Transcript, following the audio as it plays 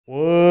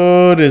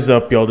What is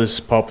up, y'all? This is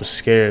Papa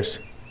Scares,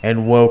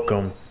 and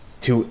welcome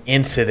to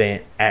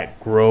Incident at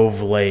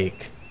Grove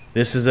Lake.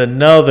 This is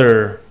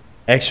another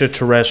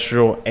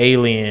extraterrestrial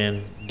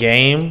alien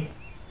game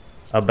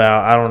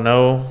about, I don't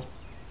know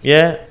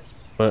yet,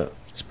 but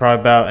it's probably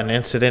about an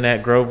incident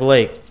at Grove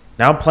Lake.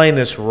 Now I'm playing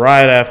this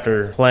right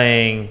after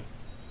playing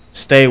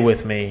Stay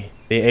With Me,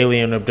 the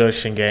alien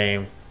abduction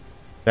game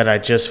that I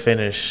just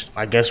finished.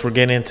 I guess we're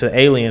getting into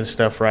alien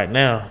stuff right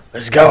now.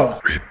 Let's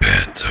go.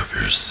 Repent of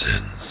your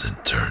sins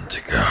and turn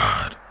to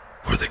God,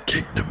 for the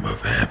kingdom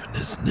of heaven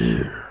is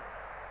near.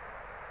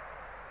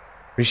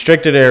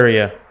 Restricted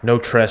area. No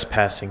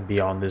trespassing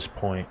beyond this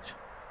point.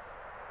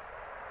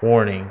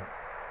 Warning.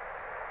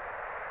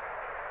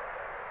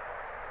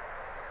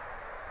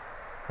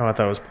 Oh, I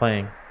thought it was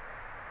playing.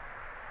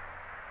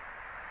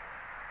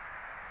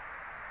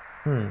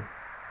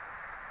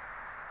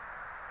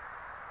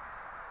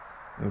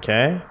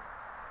 Okay.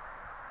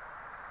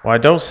 Well, I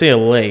don't see a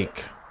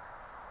lake.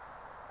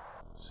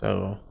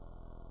 So,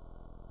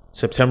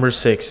 September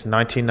 6th,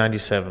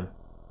 1997,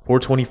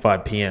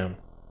 4:25 p.m.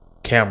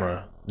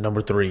 Camera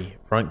number 3,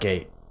 front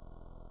gate.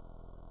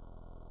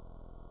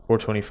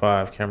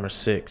 4:25, camera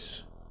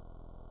 6,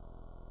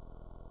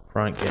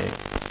 front gate.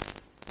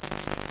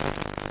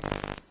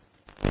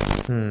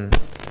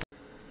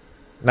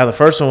 Now the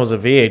first one was a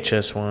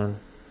VHS one,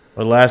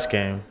 or last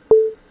game.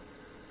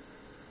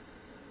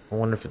 I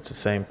wonder if it's the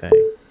same thing.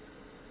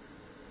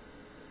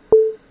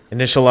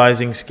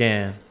 Initializing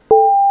scan.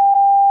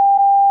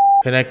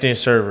 Connecting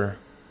server.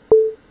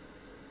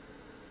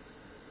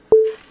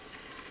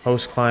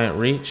 Host client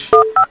reach.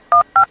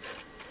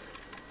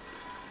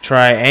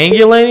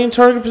 Triangulating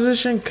target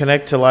position.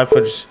 Connect to live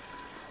footage.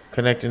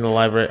 Connecting to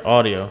live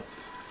audio.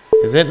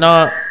 Is it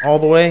not all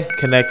the way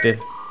connected?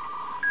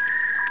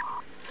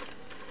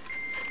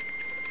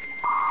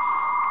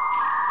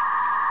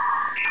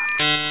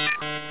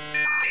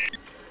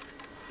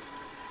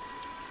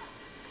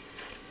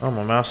 Oh,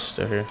 my mouse is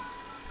still here.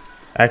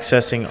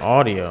 Accessing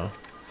audio.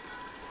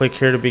 Click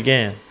here to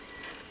begin.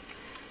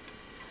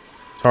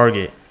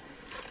 Target.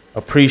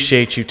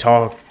 Appreciate you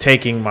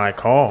taking my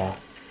call.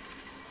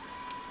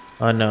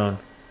 Unknown.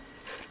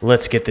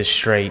 Let's get this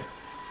straight.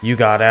 You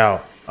got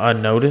out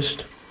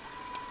unnoticed?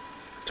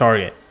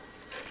 Target.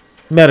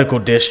 Medical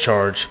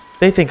discharge.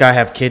 They think I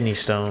have kidney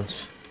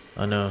stones.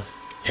 Unknown.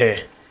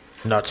 Heh.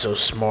 Not so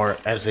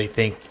smart as they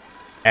think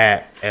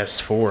at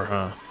S4,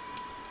 huh?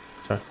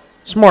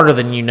 Smarter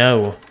than you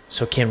know,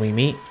 so can we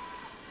meet?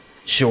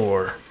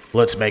 Sure,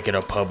 let's make it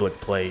a public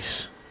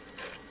place.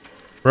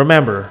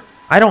 Remember,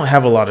 I don't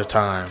have a lot of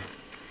time.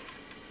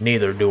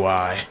 Neither do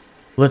I.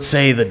 Let's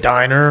say the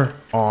diner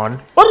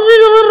on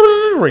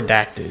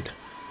redacted.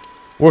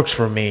 Works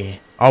for me.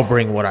 I'll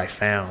bring what I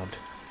found.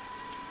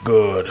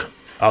 Good.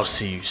 I'll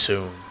see you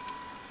soon.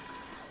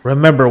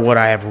 Remember what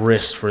I have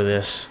risked for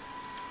this.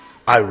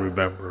 I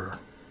remember.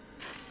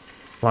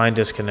 Line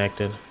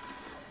disconnected.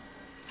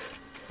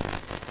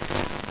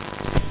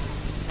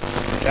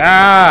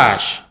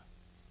 Gosh!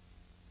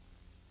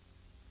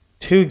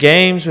 2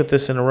 games with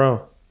this in a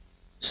row.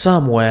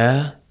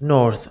 Somewhere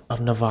north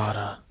of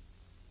Nevada.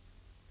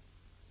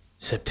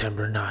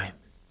 September 9th,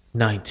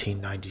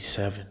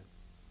 1997.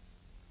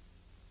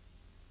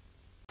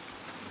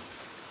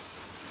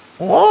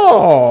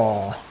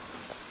 Whoa!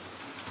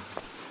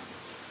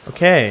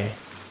 Okay.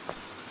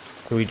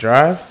 Do we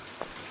drive?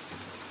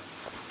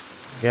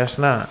 Guess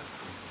not.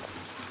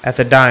 At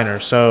the diner,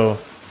 so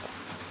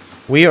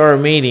we are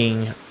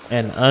meeting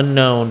an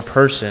unknown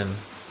person.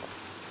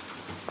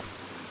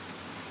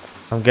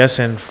 I'm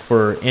guessing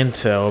for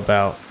intel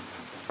about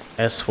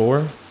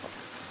S4.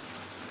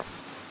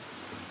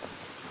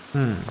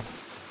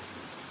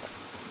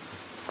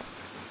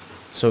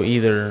 So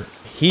either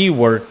he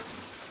worked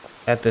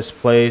at this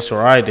place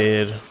or I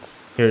did.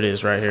 Here it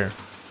is right here.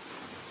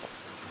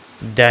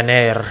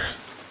 Daner.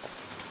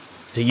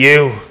 Is it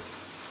you?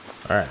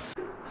 Alright.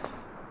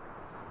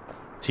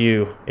 It's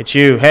you. It's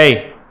you.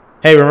 Hey.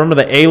 Hey, remember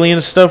the alien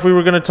stuff we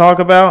were going to talk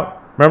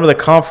about? Remember the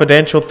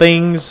confidential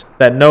things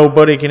that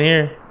nobody can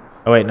hear?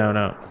 Oh wait,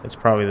 no. It's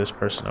probably this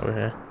person over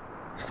here.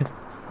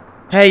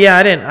 Hey, yeah,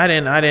 I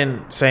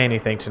didn't say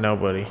anything to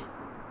nobody.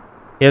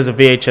 He has a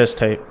VHS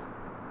tape.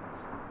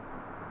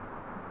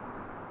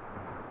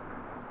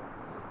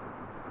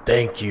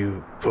 Thank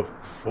you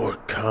for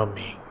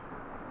coming.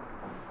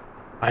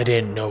 I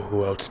didn't know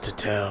who else to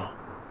tell.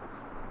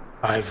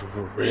 I've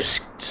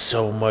risked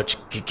so much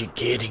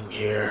getting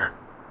here.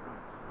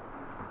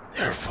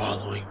 They're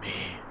following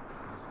me.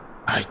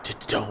 I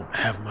don't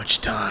have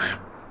much time.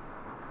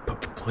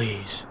 But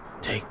please,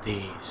 take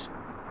these.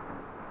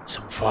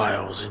 Some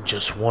files and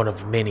just one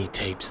of many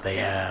tapes they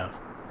have.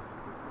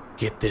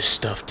 Get this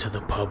stuff to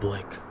the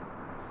public.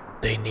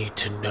 They need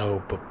to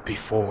know, but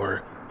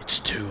before it's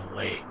too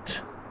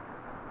late.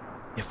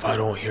 If I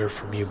don't hear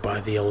from you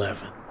by the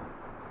 11th,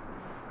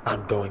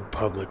 I'm going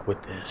public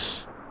with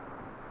this.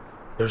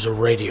 There's a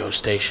radio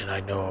station I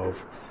know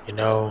of, you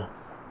know?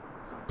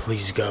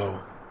 Please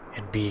go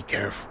and be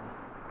careful.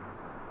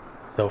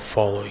 They'll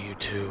follow you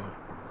too.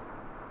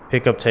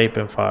 Pick up tape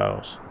and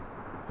files.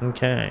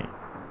 Okay.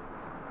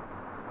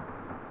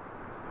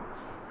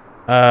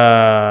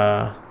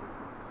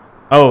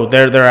 Oh,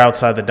 they're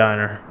outside the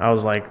diner. I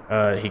was like,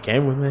 he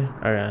came with me?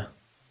 Okay.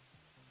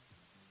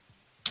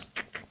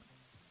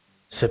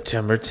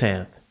 September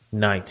 10th,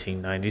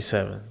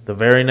 1997. The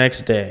very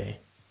next day.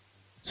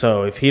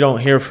 So if he don't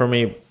hear from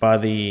me by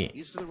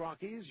the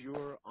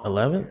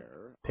 11th,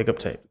 pick up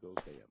tape.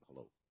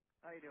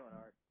 How you doing,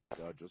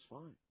 Art? Just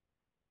fine.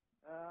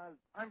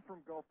 I'm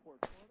from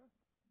Gulfport, Florida.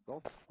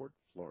 Gulfport,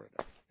 Florida.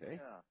 Okay.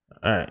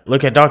 Yeah. All right,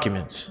 look at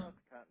documents.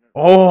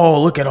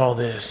 Oh, look at all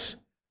this.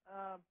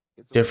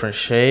 Different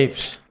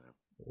shapes.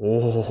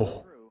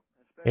 Oh,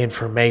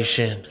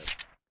 information.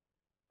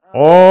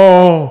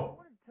 Oh,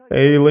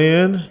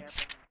 alien.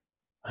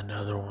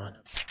 Another one.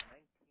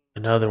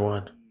 Another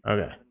one.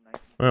 Okay.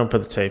 We're going to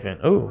put the tape in.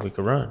 Oh, we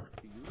could run.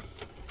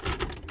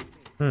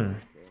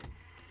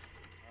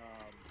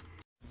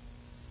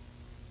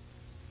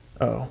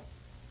 Oh.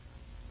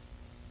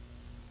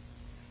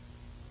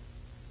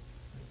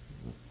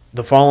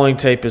 The following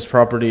tape is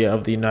property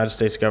of the United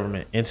States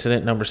government.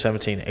 Incident number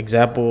 17.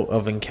 Example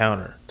of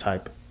encounter.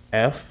 Type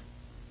F.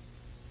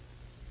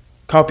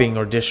 Copying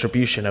or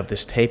distribution of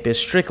this tape is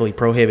strictly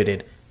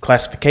prohibited.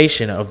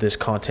 Classification of this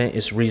content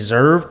is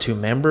reserved to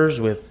members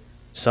with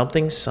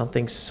something,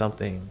 something,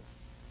 something.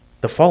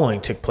 The following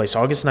took place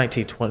August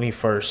 19th,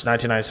 21st,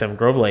 1997,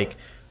 Grove Lake.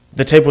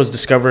 The tape was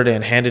discovered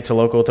and handed to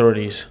local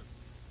authorities.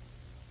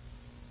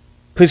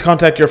 Please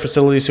contact your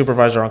facility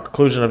supervisor on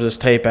conclusion of this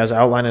tape as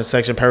outlined in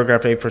section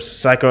paragraph 8 for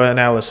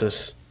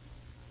psychoanalysis.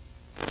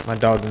 My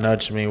dog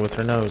nudged me with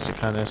her nose. It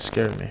kind of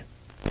scared me.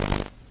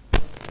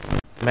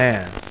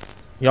 Man,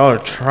 y'all are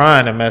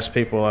trying to mess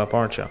people up,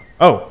 aren't you?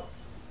 Oh.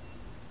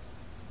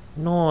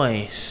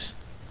 Nice.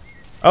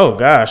 Oh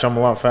gosh, I'm a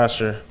lot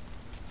faster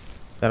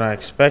than I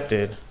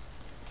expected.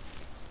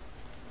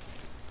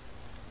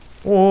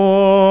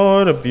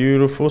 What a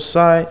beautiful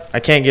sight. I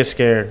can't get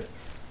scared.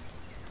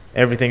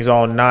 Everything's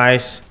all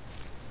nice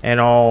and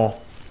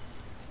all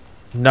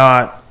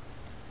not.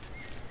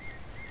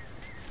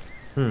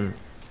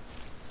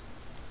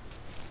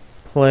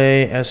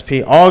 Play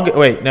SP.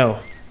 Wait, no.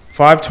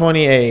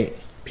 5:28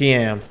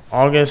 p.m.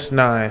 August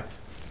 9th.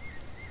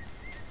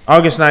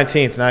 August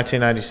 19th,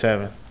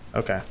 1997.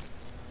 Okay.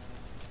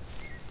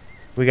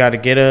 We got to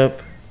get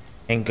up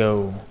and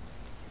go.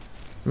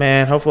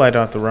 Man, hopefully I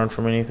don't have to run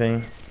from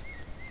anything.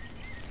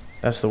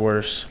 That's the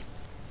worst.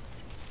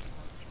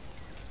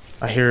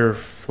 I hear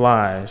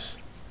flies.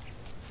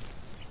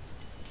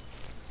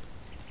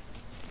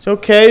 It's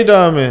okay,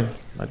 Diamond.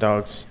 My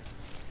dog's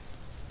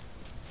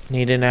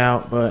needing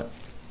out, but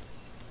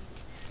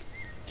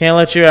can't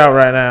let you out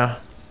right now.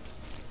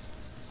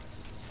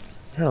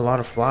 I hear a lot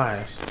of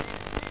flies.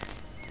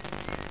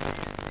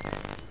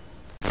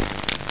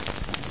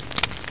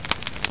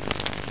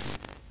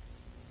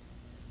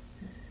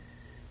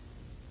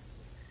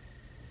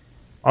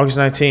 August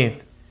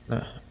 19th,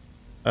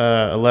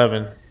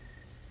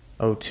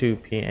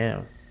 11:02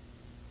 p.m.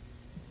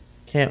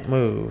 Can't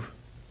move.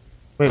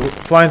 Wait,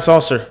 flying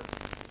saucer.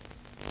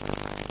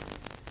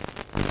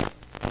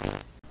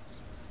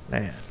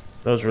 Man,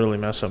 those really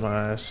mess up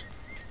my eyes.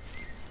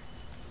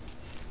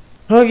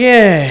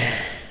 Okay.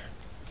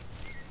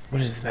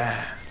 What is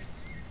that?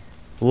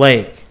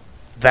 Lake.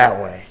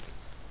 That way.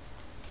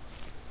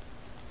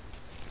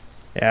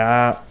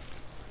 Yeah.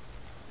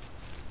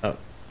 Oh.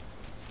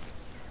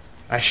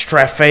 I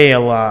strafe a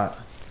lot.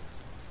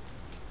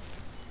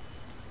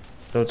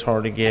 So it's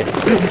hard to get.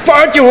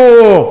 Fuck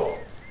you!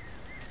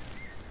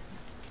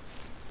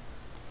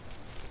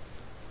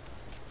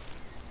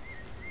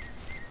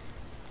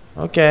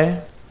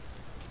 Okay.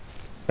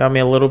 Got me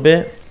a little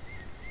bit.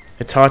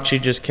 Hitachi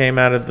just came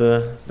out of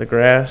the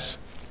grass.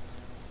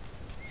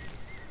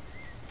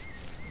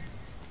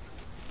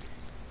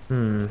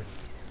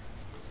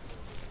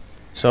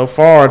 So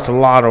far, it's a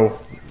lot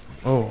of.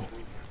 Oh.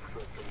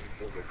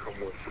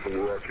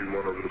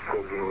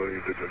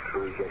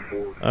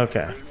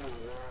 Okay.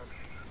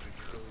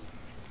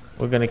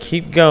 We're gonna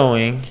keep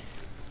going.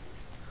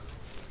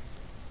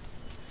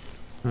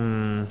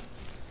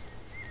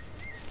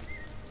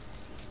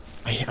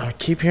 I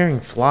keep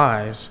hearing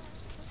flies.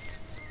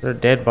 Is there a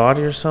dead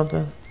body or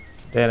something?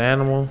 Dead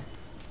animal?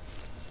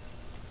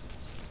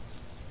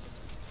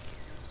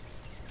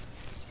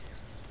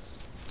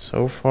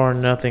 So far,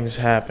 nothing's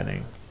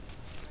happening.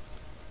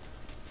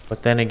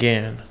 But then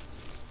again,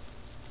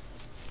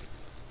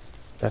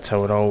 that's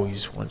how it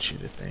always wants you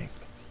to think.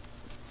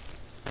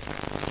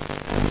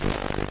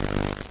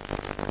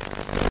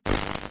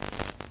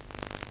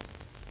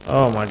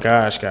 Oh my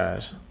gosh,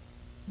 guys.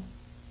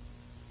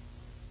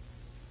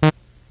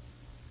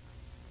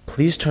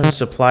 Please turn the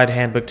supplied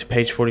handbook to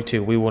page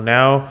 42. We will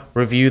now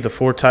review the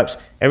 4 types.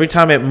 Every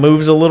time it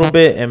moves a little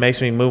bit, it makes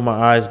me move my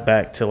eyes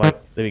back to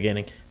like the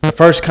beginning. The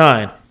first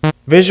kind.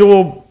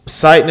 Visual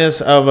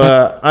sightness of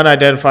an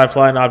unidentified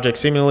flying object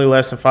seemingly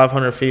less than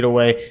 500 feet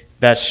away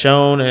that's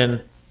shown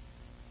in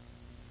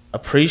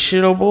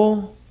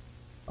appreciable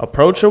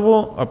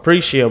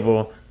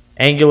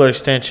angular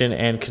extension,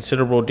 and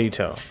considerable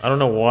detail. I don't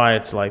know why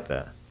it's like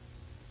that.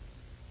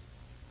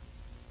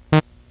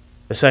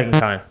 The second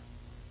kind.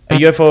 A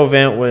UFO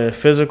event with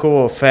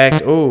physical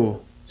effect,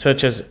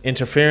 such as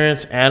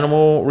interference,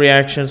 animal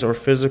reactions, or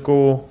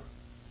physical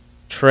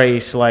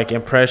trace like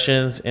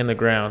impressions in the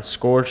ground,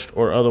 scorched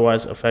or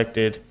otherwise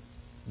affected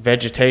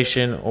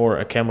vegetation, or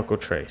a chemical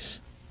trace.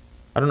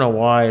 I don't know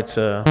why it's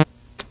all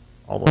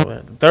the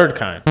way. Third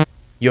kind.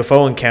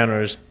 UFO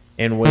encounters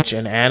in which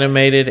an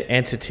animated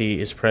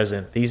entity is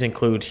present. These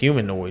include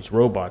humanoids,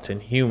 robots,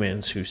 and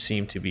humans who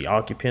seem to be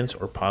occupants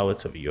or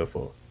pilots of a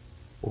UFO.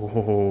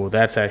 Ooh,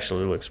 that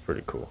actually looks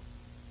pretty cool.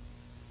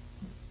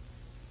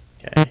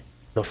 Okay.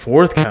 The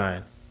fourth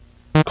kind.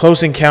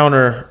 Close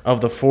encounter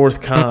of the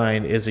fourth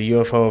kind is a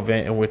UFO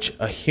event in which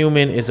a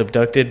human is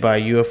abducted by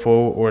a UFO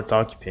or its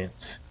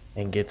occupants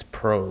and gets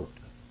probed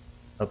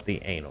up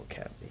the anal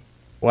cavity.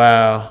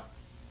 Wow.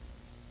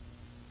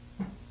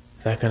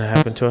 Is that going to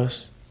happen to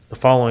us? The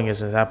following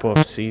is an example of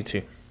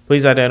C2.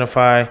 Please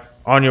identify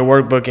on your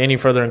workbook any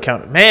further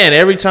encounter. Man,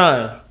 every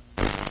time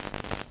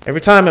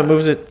it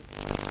moves it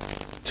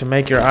to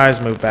make your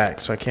eyes move back,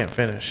 so I can't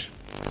finish.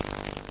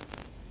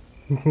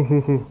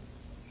 You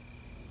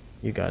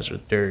guys are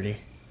dirty.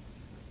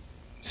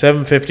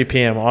 7:50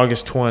 p.m.,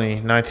 August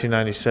 20,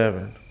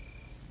 1997.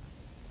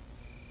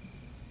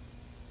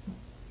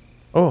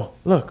 Oh,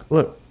 look.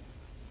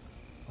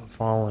 I'm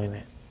following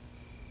it.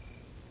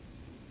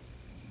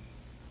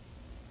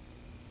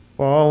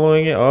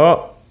 Following it.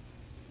 Oh.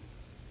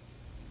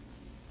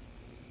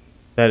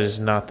 That is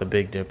not the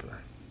Big Dipper.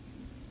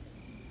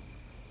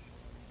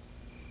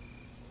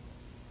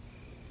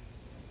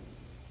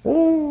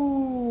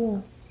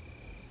 Ooh.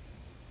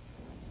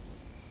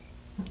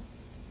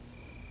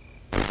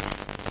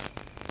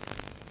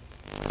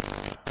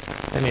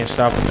 I need to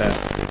stop with that.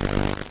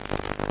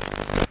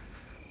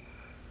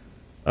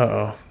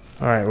 Uh-oh.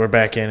 Alright, we're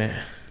back in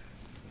it.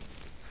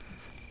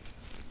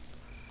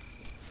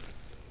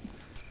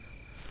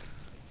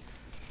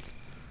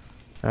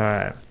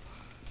 Alright.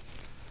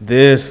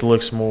 This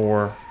looks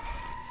more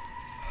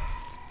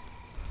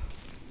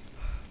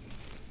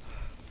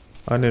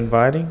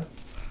uninviting.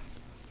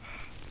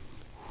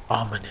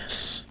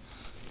 Ominous.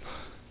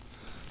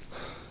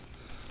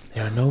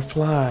 There are no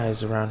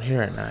flies around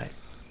here at night.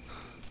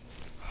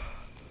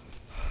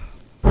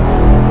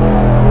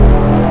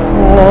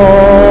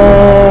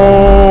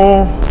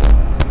 Whoa.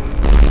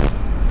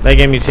 They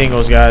gave me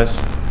tingles, guys.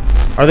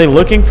 Are they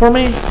looking for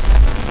me?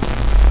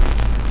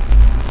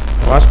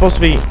 Well, I'm supposed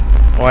to be...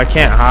 Well, I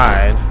can't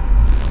hide.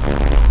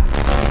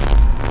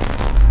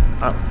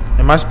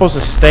 Am I supposed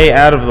to stay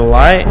out of the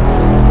light?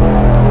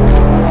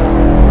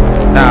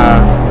 Nah.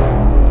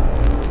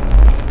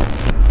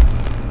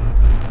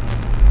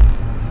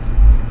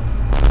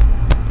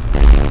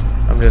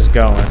 I'm just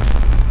going.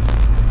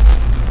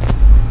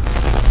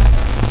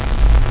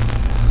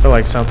 I feel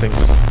like something's...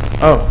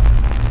 Oh.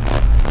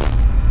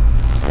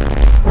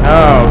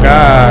 Oh,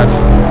 God.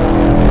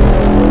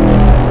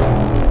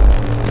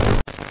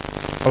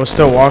 I was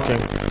still walking.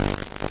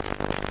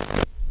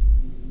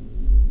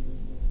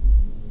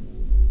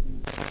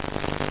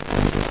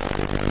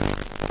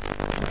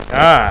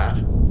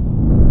 God.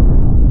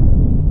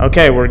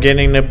 Okay, we're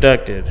getting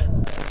abducted.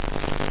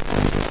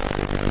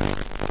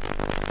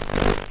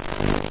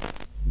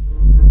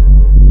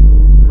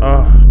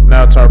 Oh,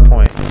 now it's our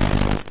point.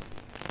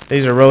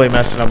 These are really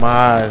messing up my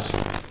eyes.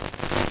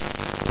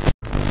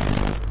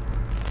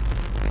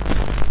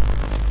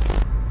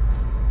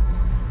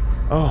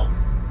 Oh.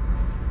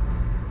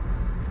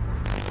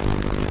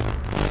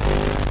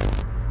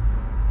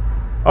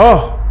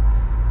 Oh.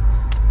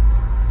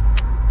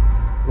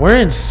 We're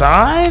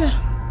inside?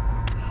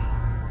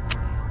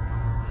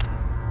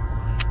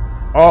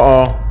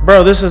 Uh-oh.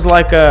 Bro, this is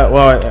like a...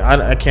 Well,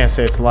 I can't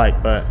say it's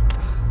like, but...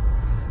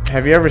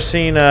 Have you ever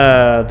seen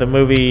the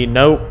movie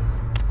Nope?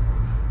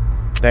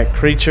 That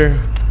creature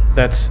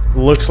that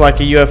looks like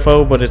a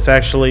UFO, but it's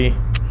actually...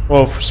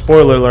 Well, for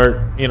spoiler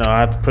alert, you know, I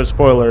have to put a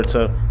spoiler alert,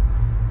 so...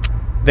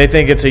 They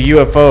think it's a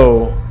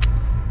UFO,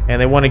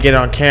 and they want to get it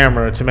on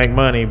camera to make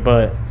money,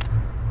 but...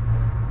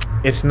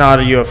 It's not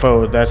a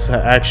UFO. That's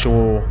the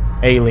actual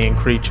alien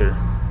creature.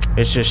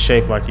 It's just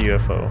shaped like a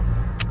UFO.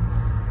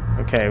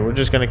 Okay, we're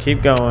just gonna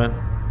keep going.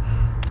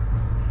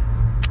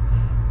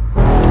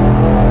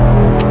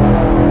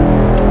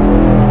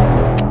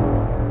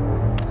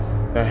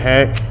 The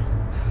heck?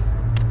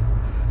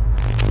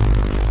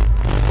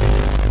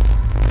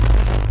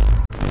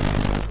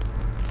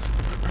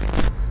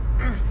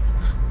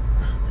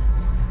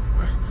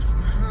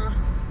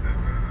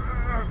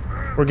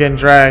 We're getting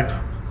dragged.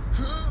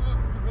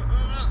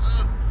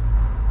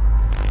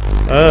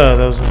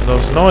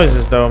 Those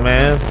noises though,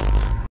 man.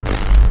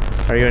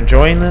 Are you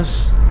enjoying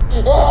this?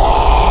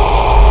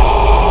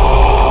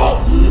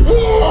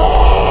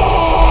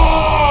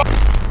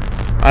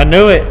 I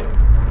knew it.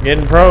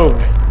 Getting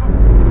probed.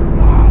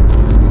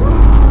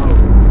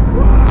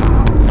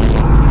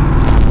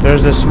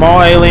 There's the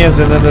small aliens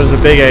and then there's the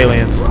big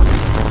aliens.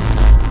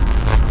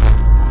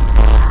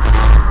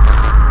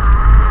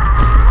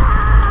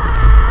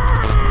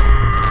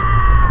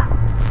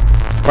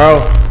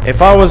 Bro,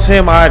 if I was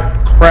him,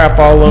 I'd crap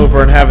all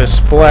over and have it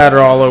splatter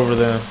all over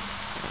them.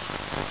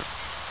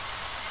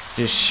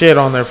 Just shit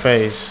on their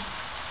face.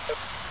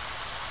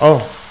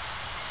 Oh.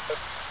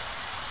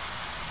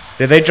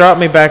 Did they drop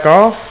me back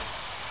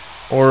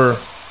off? Or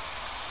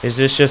is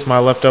this just my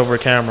leftover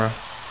camera?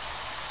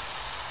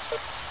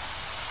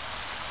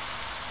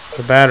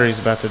 The battery's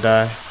about to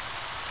die.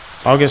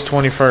 August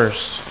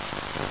 21st.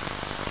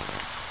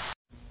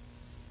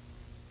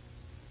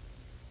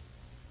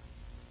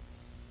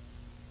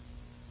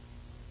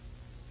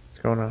 What's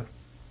going on?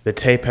 The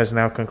tape has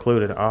now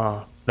concluded.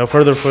 Ah. No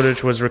further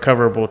footage was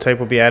recoverable. Tape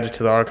will be added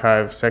to the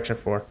archive, section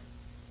 4.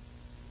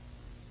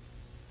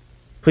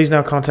 Please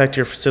now contact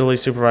your facility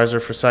supervisor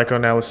for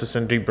psychoanalysis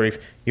and debrief.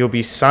 You'll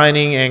be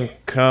signing and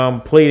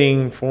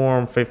completing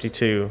Form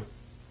 52.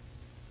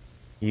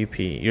 UP.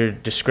 Your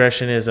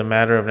discretion is a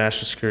matter of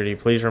national security.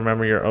 Please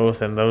remember your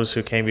oath and those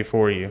who came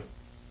before you.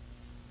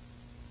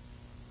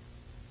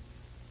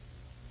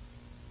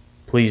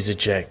 Please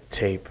eject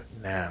tape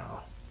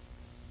now.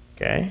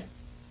 Okay.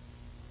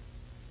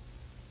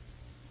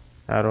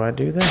 How do I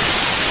do that?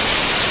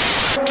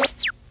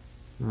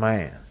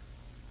 Man.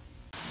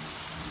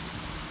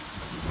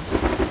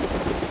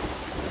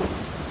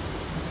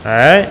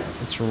 Alright,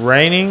 it's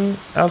raining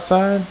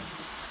outside.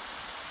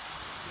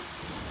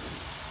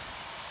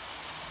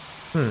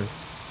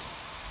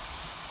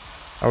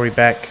 Are we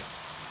back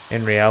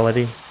in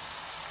reality?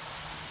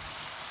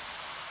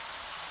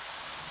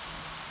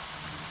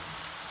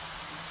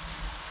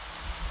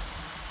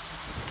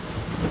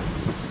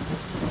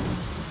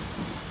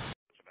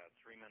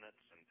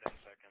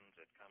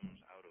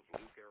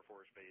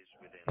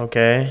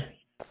 Okay.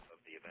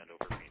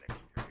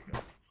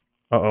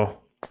 Uh-oh.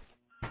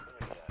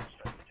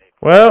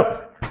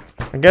 Well,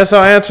 I guess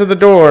I'll answer the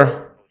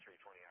door.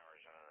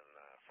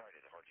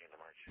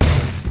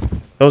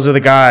 Those are the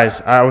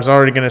guys. I was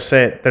already going to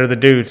say it. They're the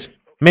dudes.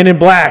 Men in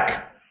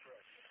Black.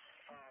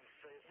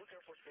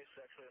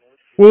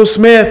 Will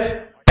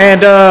Smith.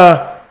 And,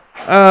 oh,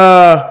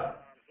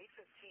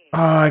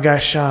 I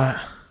got shot.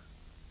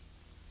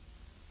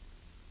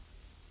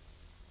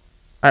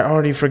 I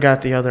already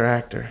forgot the other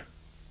actor.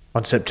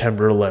 On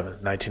September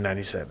 11th,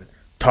 1997,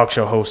 talk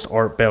show host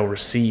Art Bell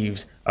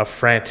receives a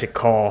frantic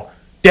call.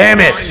 Damn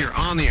it! You're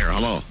on the air.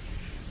 Hello.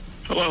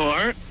 Hello,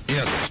 Art.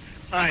 Yes.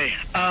 Hi.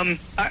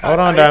 Hold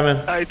on,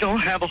 Diamond. I don't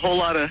have a whole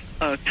lot of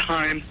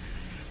time.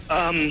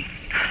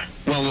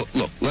 Well,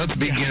 look, let's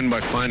begin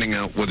by finding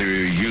out whether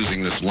you're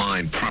using this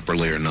line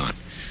properly or not.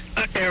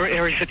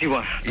 Area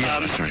 51. Yeah,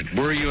 that's right.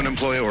 Were you an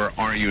employee or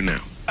are you now?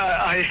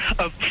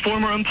 A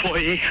former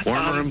employee.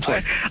 Former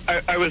employee.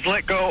 I was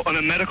let go on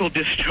a medical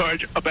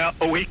discharge about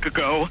a week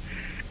ago,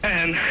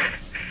 and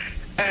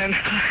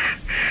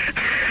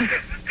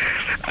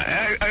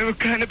I've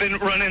kind of been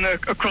running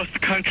across the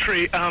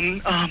country. Oh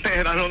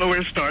man, I don't know where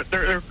to start.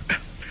 They're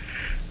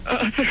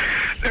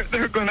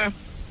gonna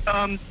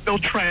they'll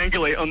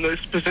triangulate on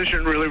this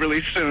position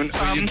really soon.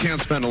 So you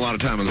can't spend a lot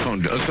of time on the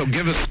phone. So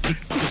give us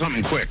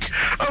something quick.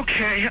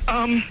 Okay.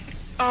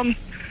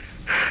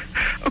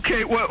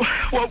 Okay,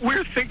 what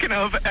we're thinking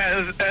of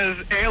as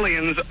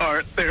aliens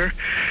are they're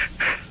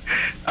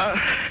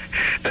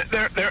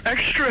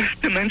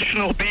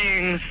extra-dimensional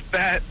beings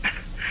that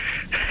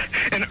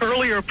an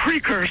earlier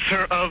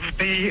precursor of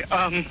the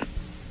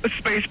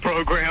space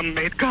program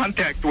made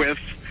contact with.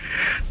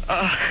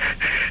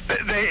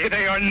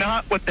 They are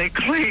not what they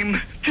claim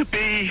to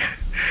be.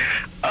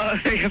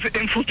 They have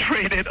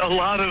infiltrated a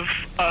lot of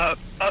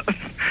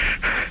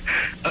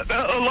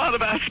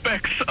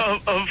aspects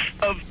of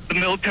the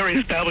military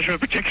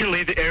establishment,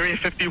 particularly the Area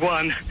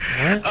 51.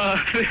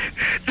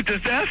 The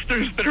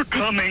disasters that are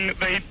coming,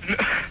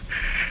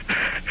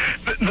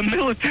 the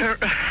military,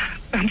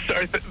 I'm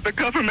sorry, the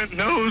government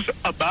knows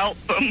about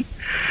them,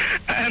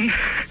 and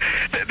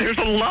there's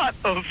a lot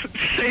of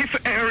safe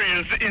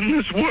areas in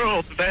this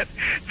world that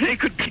they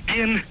could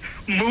begin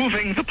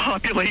moving the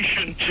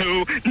population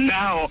to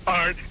now,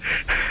 Art.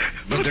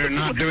 But they're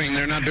not doing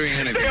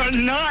anything. They are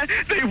not.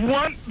 They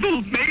want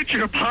the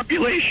major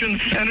population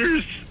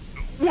centers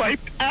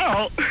wiped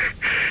out.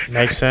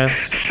 Makes sense.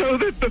 So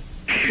that the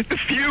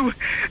few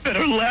that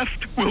are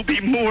left will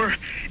be more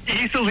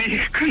easily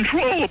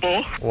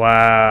controllable.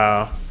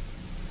 Wow.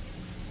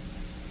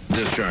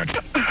 Discharge.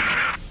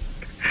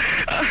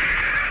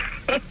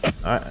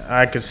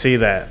 I could see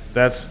that.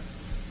 That's...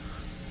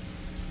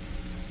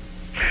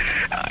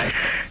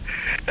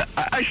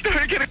 I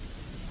started getting...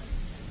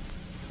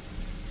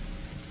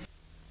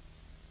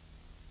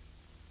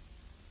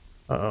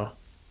 Uh-oh.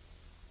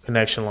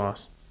 Connection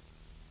loss.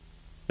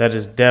 That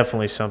is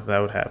definitely something that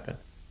would happen.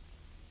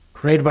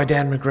 Created by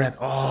Dan McGrath.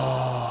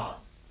 Oh.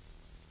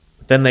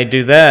 But then they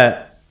do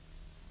that.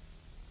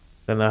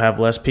 Then they'll have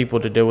less people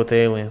to deal with the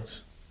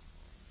aliens.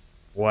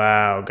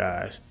 Wow,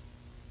 guys.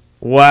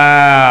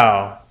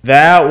 Wow.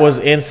 That was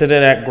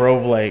Incident at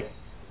Grove Lake.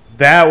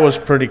 That was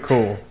pretty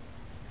cool.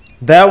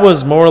 That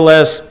was more or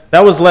less...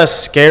 That was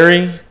less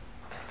scary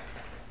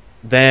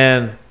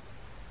than...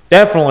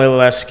 Definitely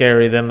less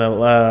scary than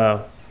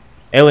the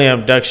Alien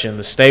Abduction,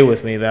 the Stay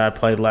With Me that I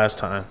played last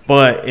time.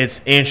 But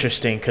it's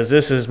interesting because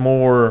this is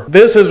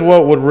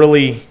what would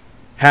really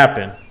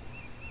happen,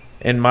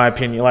 in my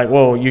opinion. Like,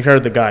 well, you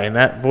heard the guy, and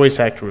that voice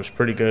actor was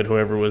pretty good,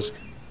 whoever was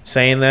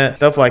saying that.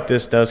 Stuff like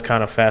this does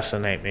kind of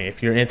fascinate me.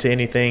 If you're into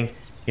anything,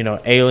 you know,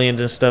 aliens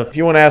and stuff. If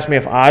you want to ask me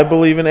if I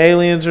believe in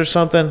aliens or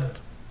something,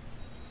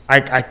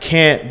 I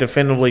can't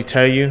definitively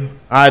tell you.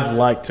 I'd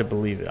like to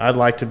believe it. I'd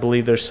like to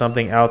believe there's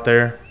something out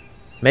there,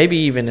 maybe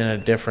even in a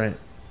different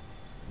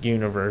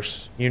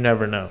universe. You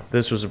never know.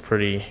 This was a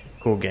pretty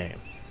cool game.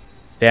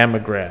 Dan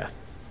McGrath.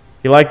 If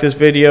you like this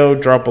video,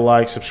 drop a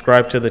like,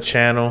 subscribe to the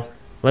channel.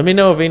 Let me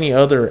know of any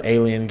other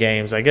alien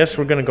games. I guess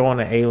we're going to go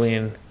on an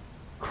alien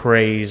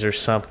craze or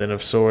something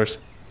of sorts.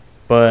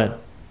 But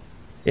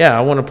yeah,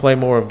 I want to play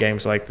more of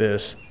games like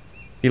this.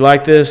 If you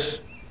like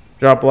this,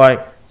 drop a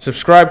like.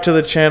 Subscribe to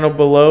the channel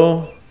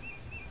below,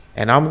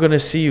 and I'm going to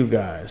see you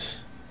guys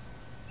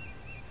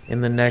in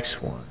the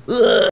next one.